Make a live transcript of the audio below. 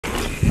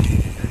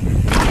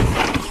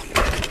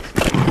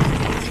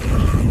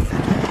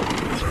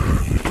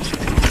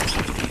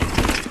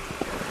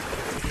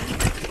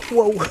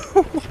Whoa.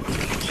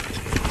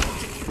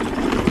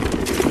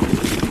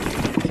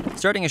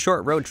 Starting a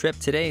short road trip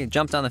today,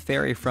 jumped on the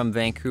ferry from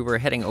Vancouver,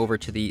 heading over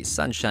to the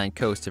Sunshine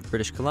Coast of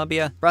British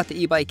Columbia. Brought the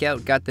e-bike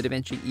out, got the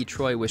DaVinci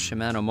e-Troy with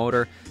Shimano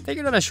motor.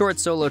 Figured on a short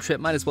solo trip,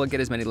 might as well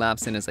get as many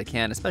laps in as I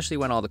can, especially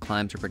when all the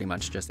climbs are pretty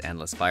much just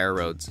endless fire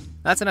roads.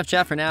 That's enough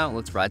chat for now,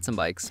 let's ride some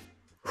bikes.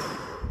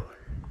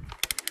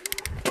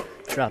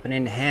 Dropping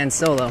into hand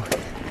solo.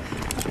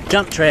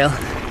 Jump trail.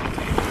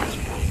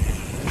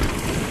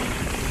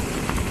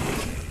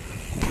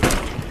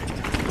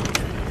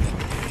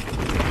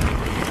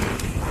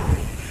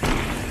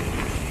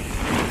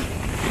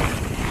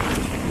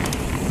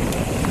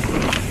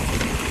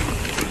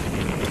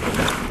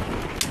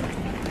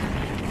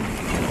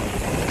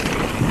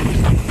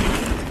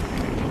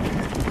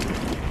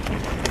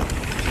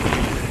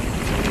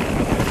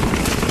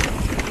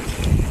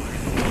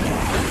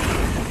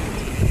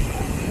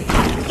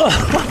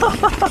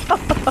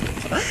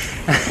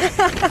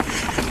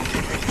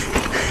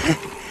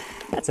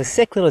 That's a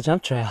sick little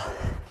jump trail.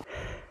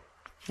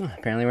 Oh,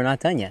 apparently we're not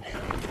done yet.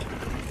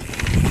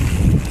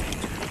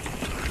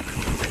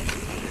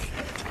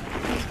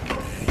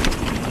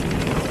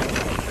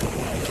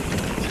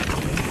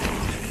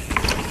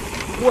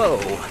 Whoa!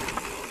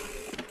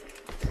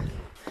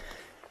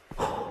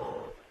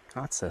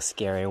 That's a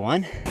scary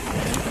one.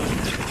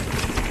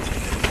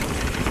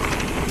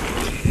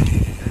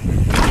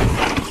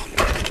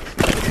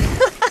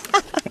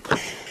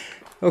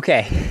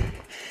 Okay,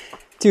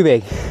 too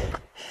big.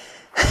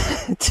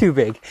 Too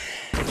big.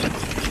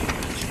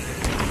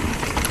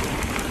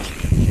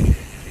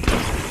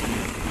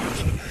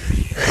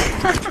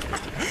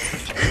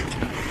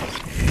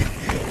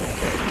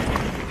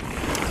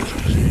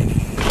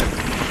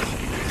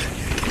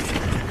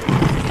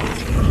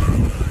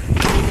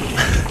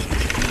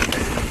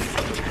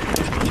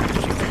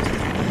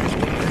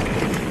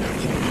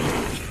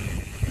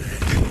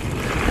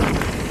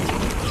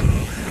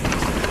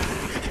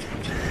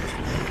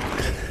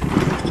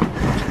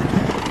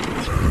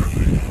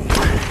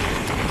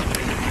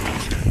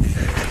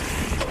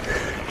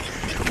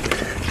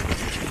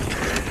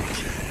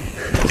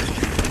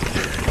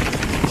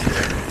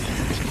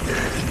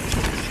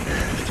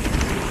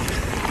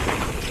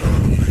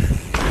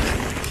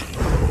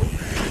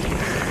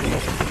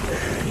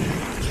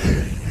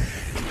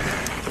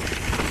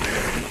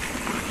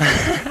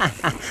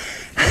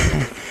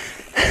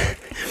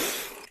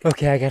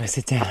 Okay, I gotta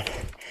sit down.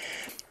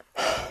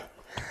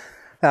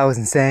 That was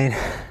insane.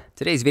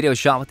 Today's video is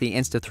shot with the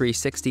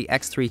Insta360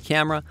 X3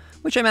 camera,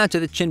 which I mount to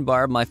the chin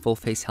bar of my full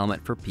face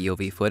helmet for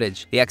POV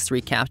footage. The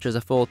X3 captures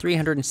a full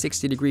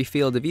 360-degree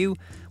field of view,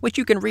 which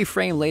you can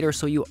reframe later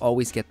so you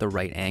always get the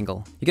right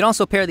angle. You can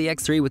also pair the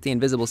X3 with the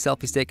invisible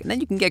selfie stick, and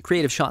then you can get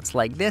creative shots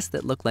like this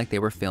that look like they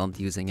were filmed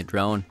using a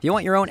drone. If you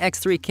want your own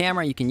X3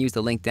 camera, you can use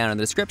the link down in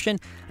the description,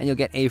 and you'll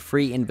get a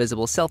free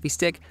invisible selfie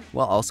stick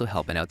while also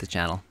helping out the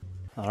channel.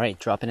 All right,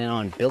 dropping in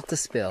on Built to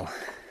Spill.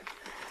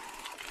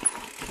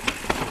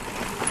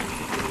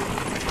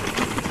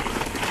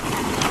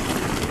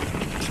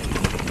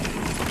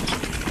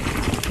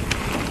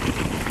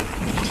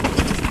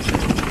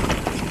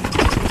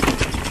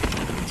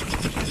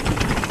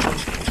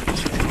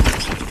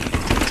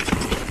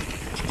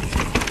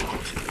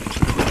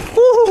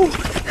 Woo!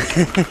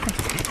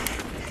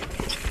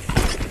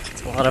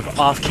 It's a lot of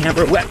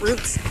off-camber wet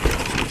roots.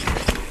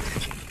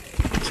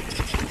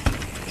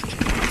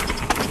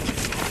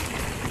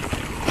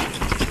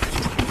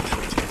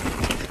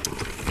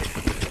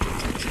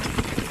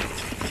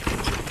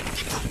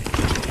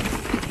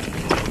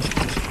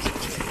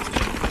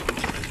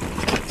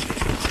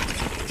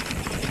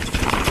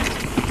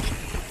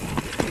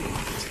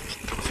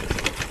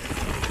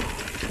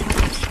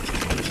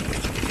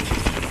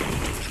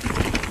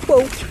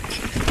 Whoa.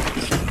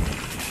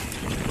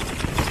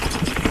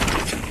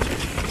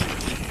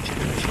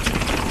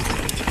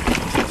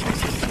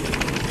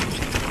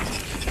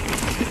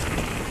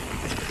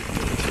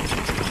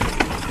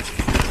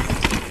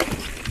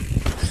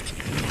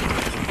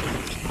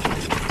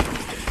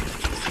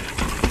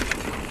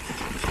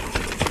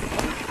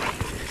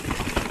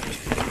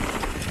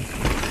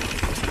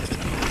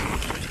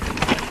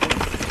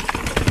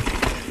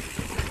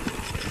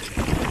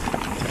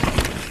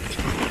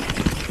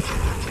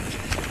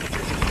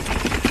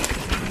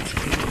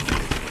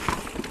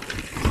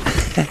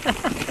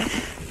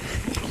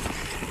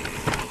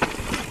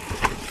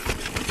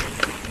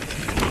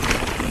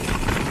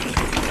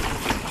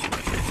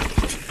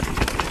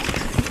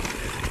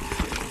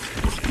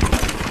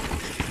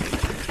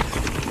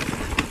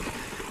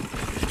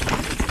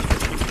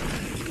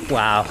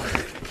 Wow.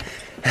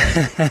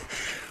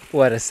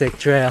 What a sick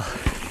trail.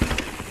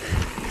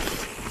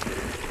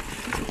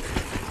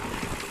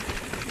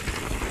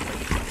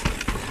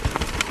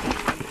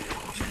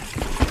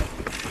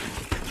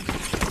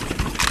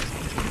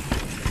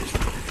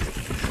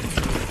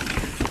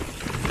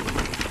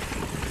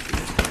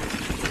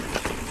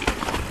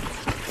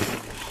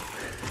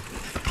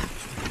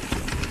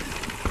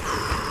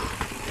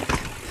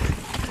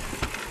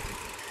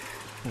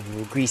 A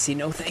little greasy,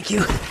 no thank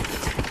you.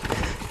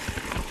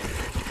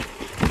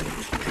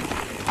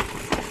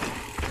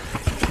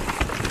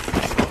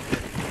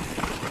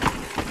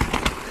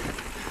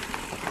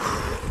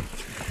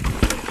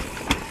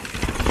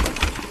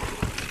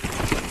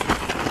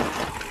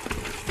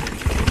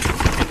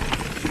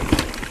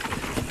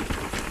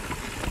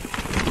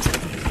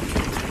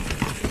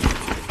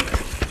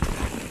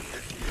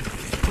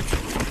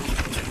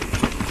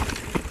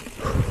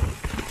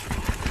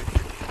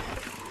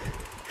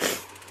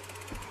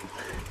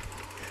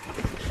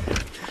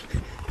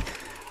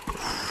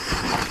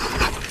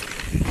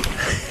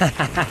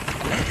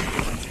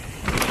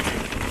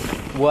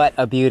 What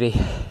a beauty.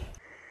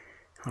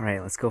 All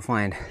right, let's go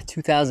find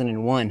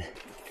 2001.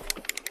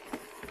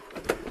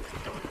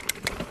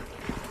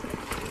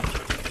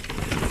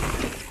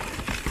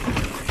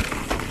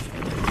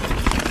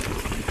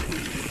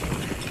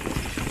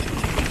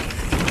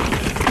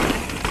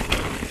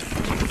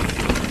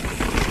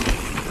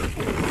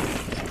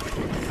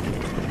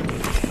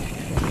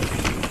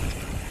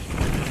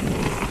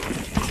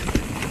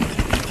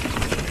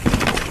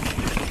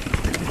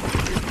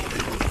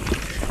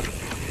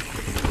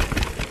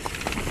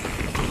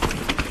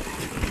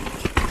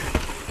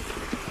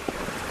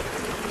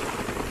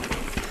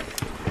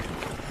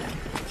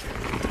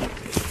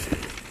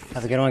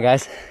 Have a good one,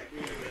 guys.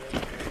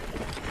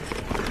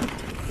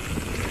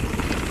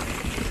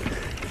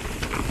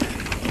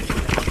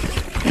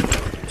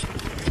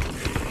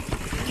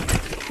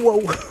 Whoa.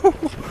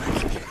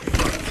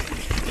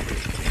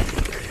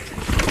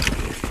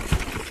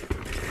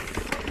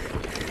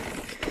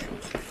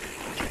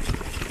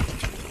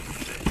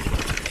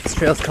 This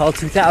trail's called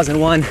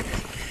 2001,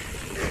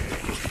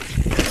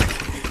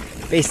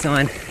 based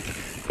on,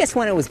 I guess,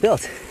 when it was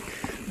built,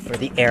 or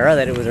the era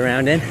that it was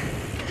around in.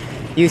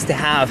 Used to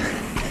have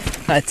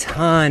a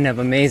ton of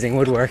amazing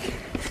woodwork.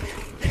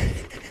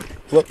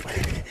 Whoop.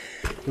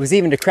 It was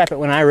even decrepit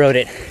when I rode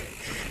it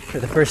for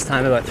the first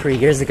time about 3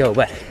 years ago,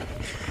 but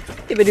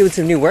they've been doing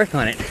some new work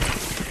on it.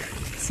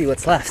 Let's see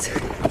what's left.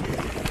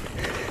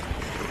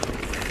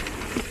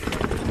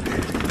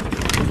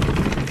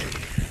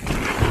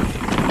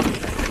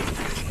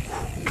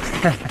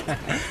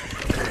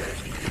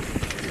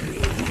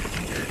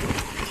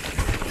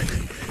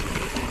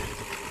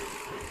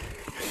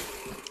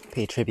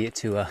 Pay tribute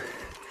to a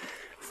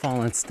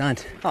fallen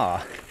stunt.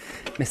 Aw,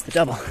 missed the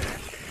double.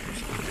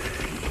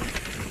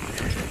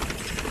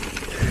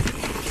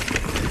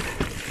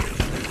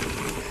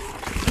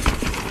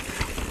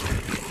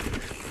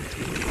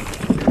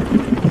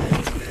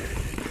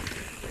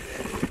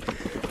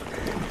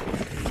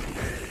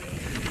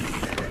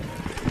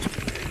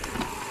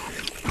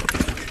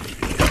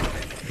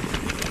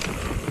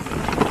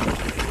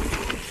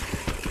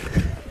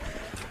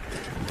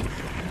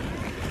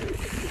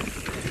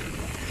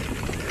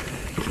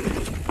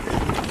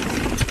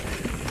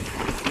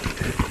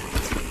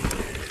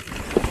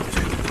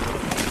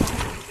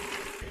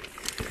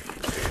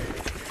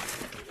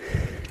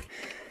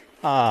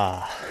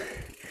 Ah.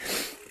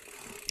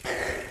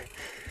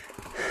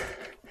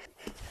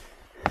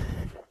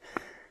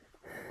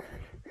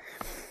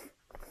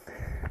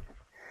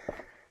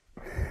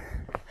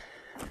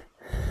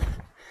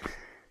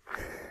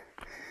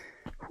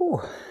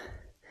 Whew.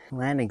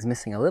 Landing's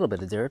missing a little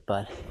bit of dirt,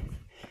 but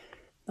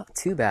not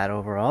too bad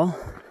overall.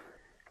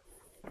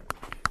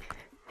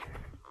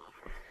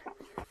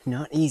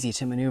 Not easy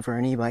to maneuver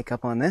an e-bike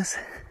up on this.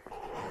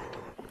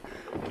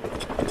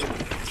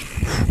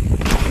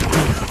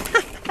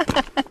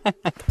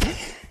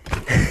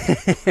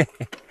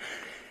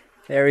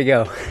 There we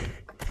go.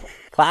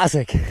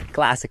 Classic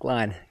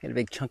line. Got a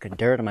big chunk of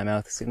dirt in my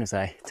mouth as soon as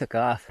I took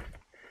off.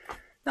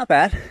 Not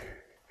bad.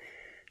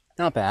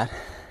 Not bad.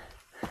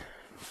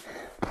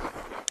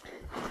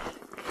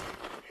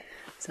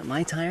 Is that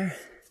my tire?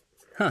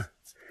 Huh.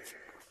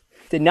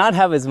 Did not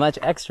have as much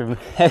extra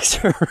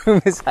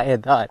room as I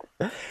had thought.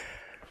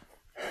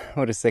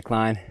 What a sick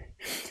line.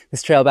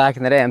 This trail back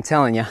in the day, I'm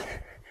telling you,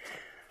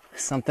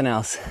 something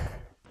else.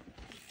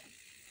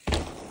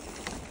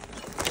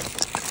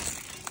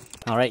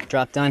 All right,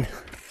 drop done.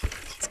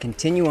 Let's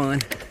continue on.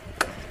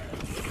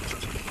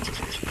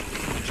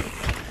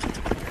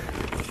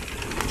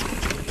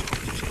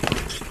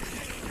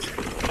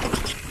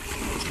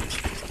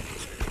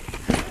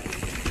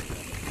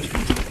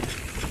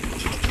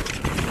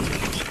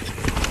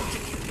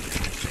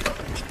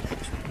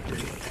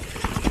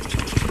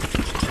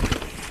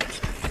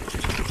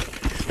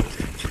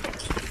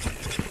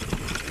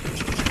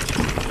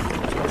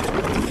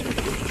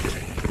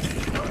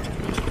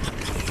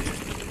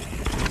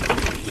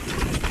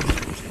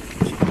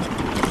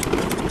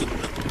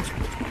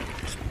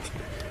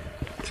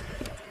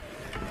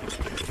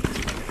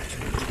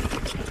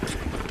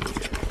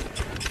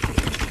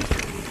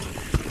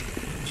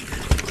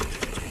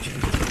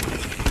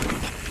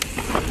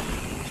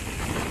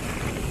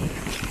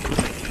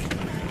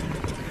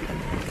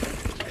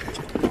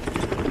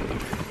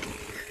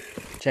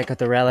 Check out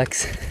the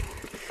relics.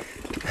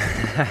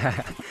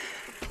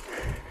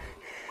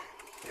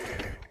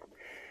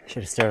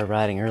 Should have started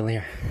riding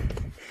earlier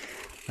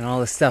when all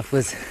this stuff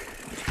was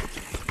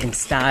in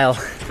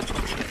style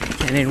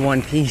and in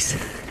one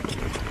piece.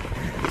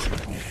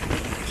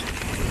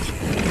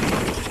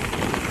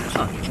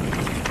 Huh.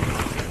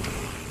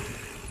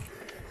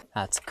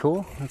 That's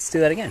cool. Let's do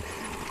that again.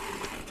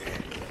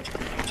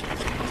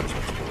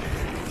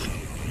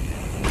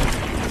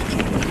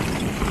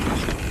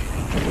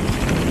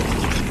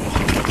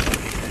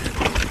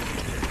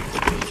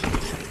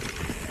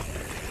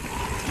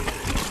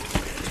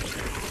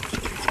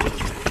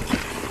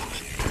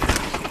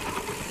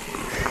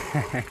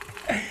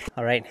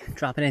 All right,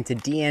 dropping into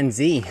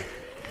DNZ.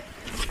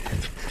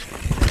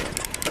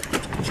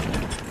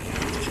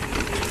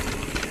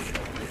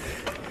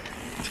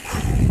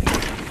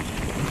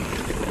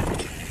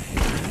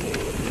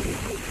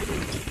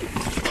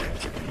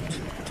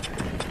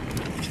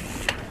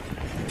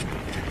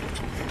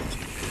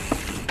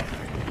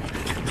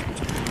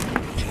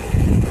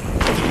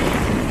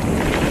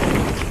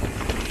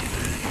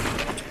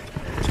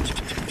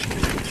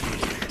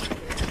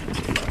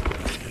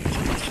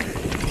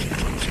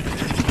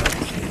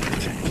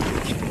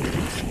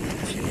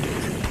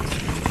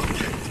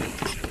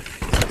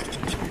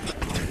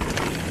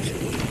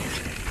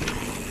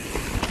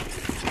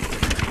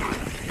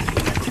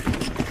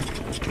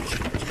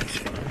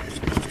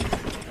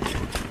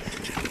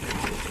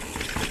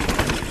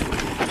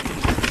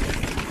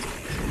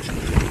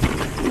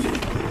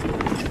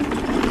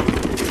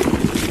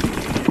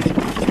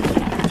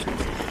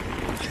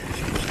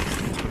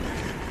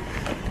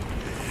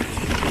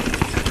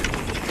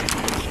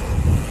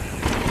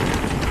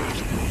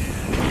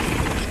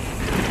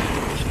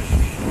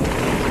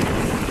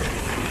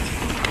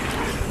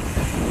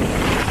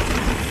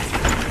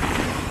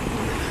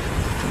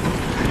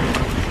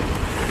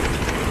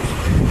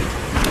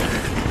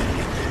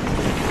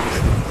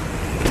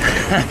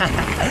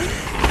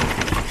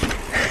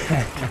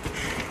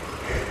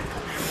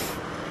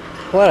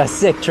 What a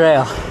sick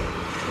trail.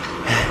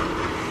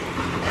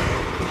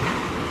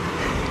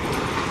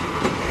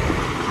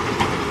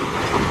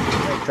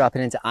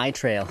 Dropping into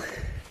iTrail. I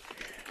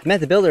met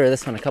the builder of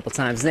this one a couple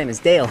times. His name is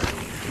Dale.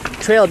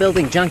 Trail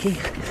building junkie.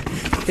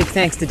 Big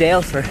thanks to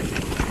Dale for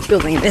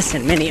building this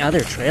and many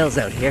other trails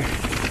out here.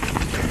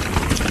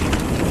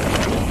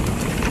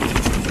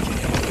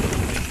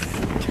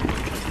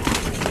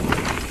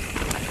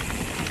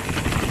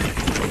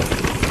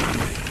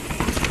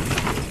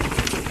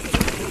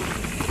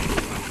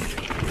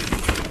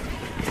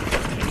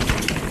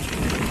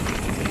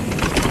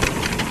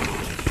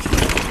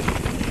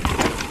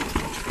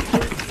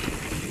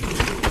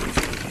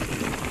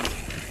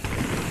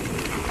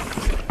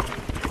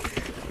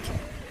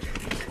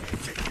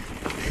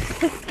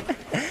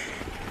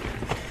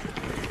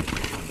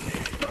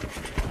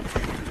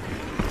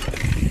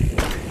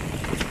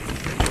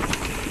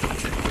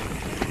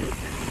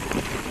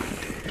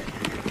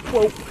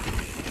 Whoa. I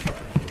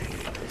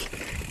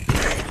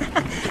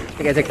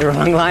think I took the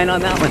wrong line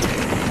on that one.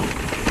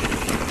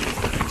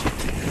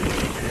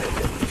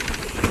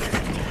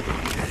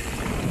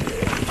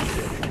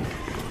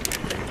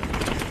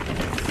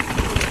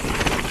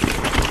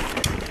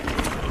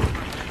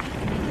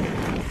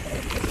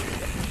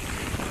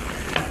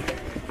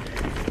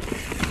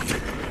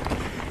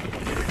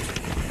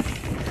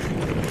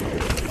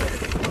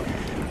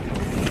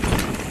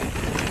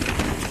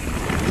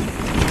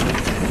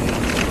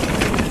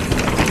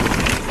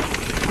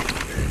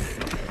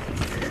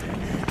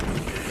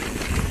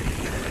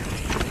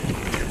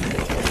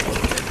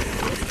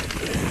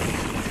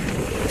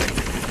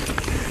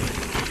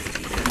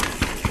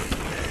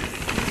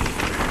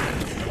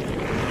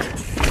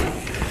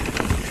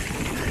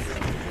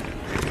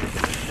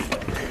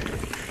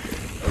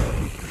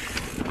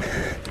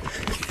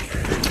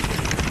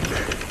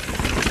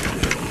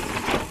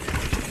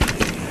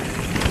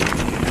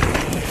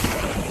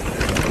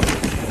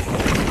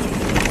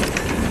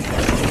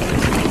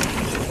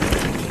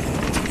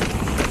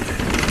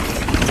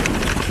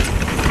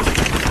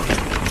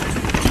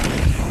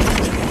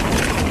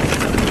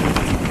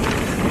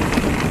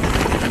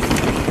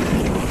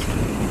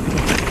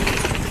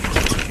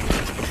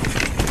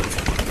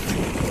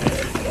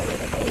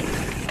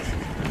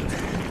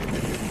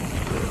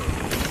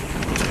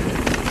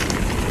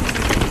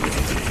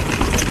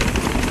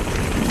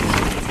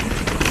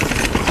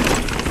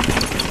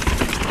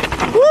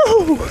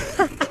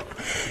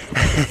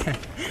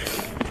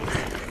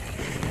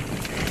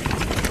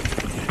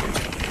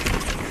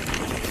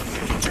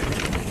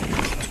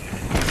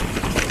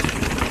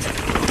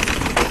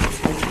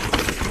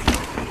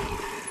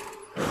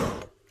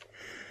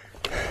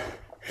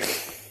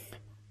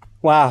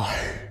 Wow.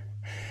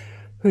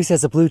 Who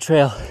says a blue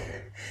trail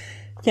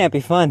can't be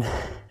fun?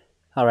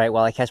 All right,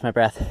 while I catch my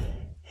breath.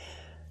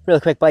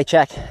 Really quick bike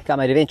check. Got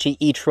my DaVinci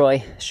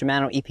E-Troy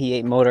Shimano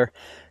EP8 motor,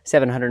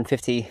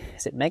 750,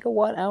 is it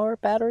megawatt hour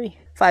battery?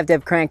 5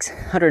 dev cranks,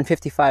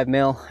 155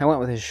 mil. I went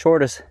with as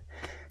short as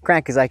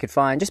crank as I could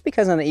find, just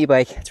because on the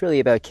e-bike, it's really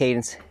about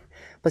cadence.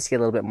 Plus you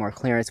get a little bit more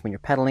clearance when you're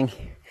pedaling.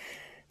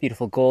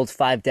 Beautiful gold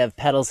 5 dev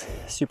pedals,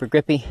 super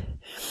grippy.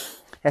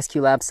 SQ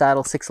Lab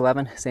saddle,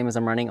 611, same as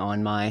I'm running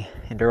on my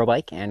enduro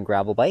bike and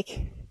gravel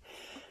bike.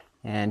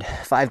 And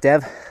 5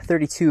 dev,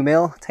 32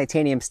 mil,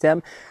 titanium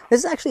stem.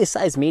 This is actually a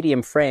size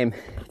medium frame.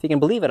 If you can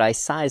believe it, I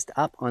sized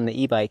up on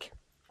the e-bike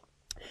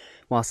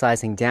while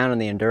sizing down on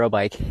the enduro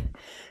bike.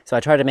 So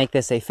I tried to make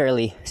this a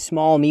fairly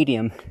small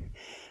medium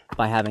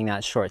by having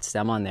that short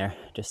stem on there,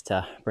 just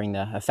to bring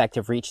the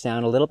effective reach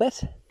down a little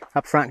bit.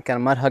 Up front, got a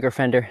mud hugger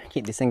fender.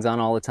 Keep these things on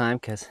all the time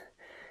because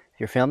if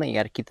you're filming, you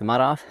got to keep the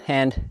mud off.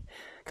 And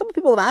a couple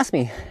people have asked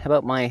me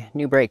about my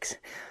new brakes.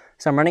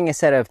 So I'm running a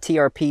set of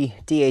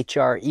TRP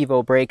DHR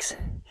Evo brakes.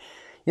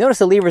 You notice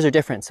the levers are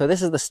different. So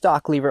this is the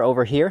stock lever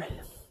over here.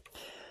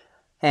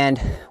 And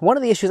one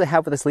of the issues I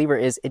have with this lever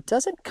is it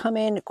doesn't come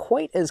in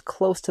quite as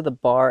close to the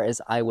bar as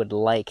I would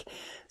like.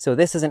 So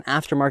this is an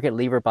aftermarket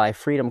lever by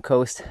Freedom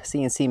Coast,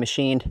 CNC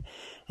machined,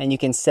 and you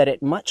can set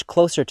it much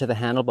closer to the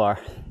handlebar.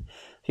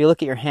 If you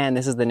look at your hand,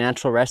 this is the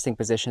natural resting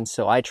position.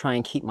 So I try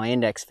and keep my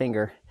index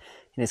finger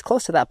in as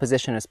close to that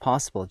position as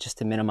possible just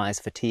to minimize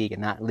fatigue.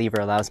 And that lever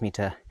allows me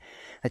to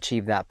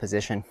achieve that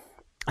position.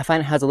 I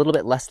find it has a little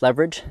bit less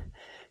leverage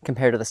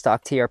compared to the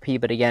stock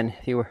TRP, but again,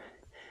 if you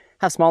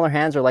have smaller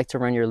hands or like to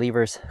run your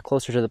levers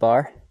closer to the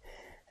bar,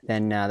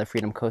 then the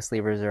Freedom Coast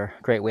levers are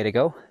a great way to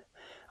go.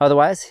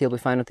 Otherwise, you'll be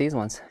fine with these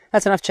ones.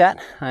 That's enough chat.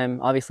 I'm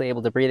obviously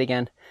able to breathe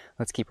again.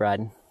 Let's keep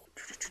riding.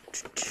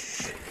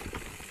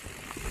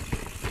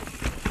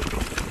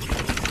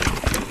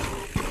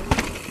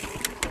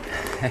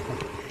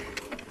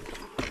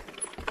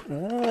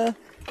 There's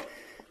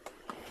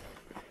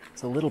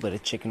a little bit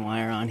of chicken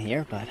wire on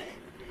here, but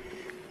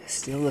it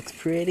still looks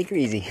pretty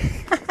greasy.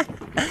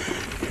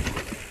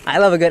 I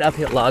love a good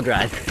uphill log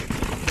ride.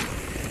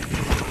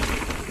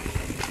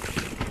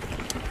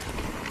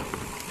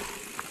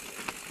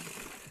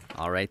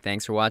 Alright,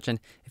 thanks for watching.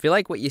 If you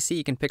like what you see,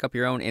 you can pick up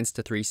your own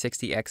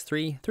Insta360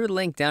 X3 through the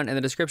link down in the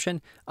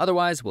description.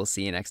 Otherwise, we'll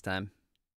see you next time.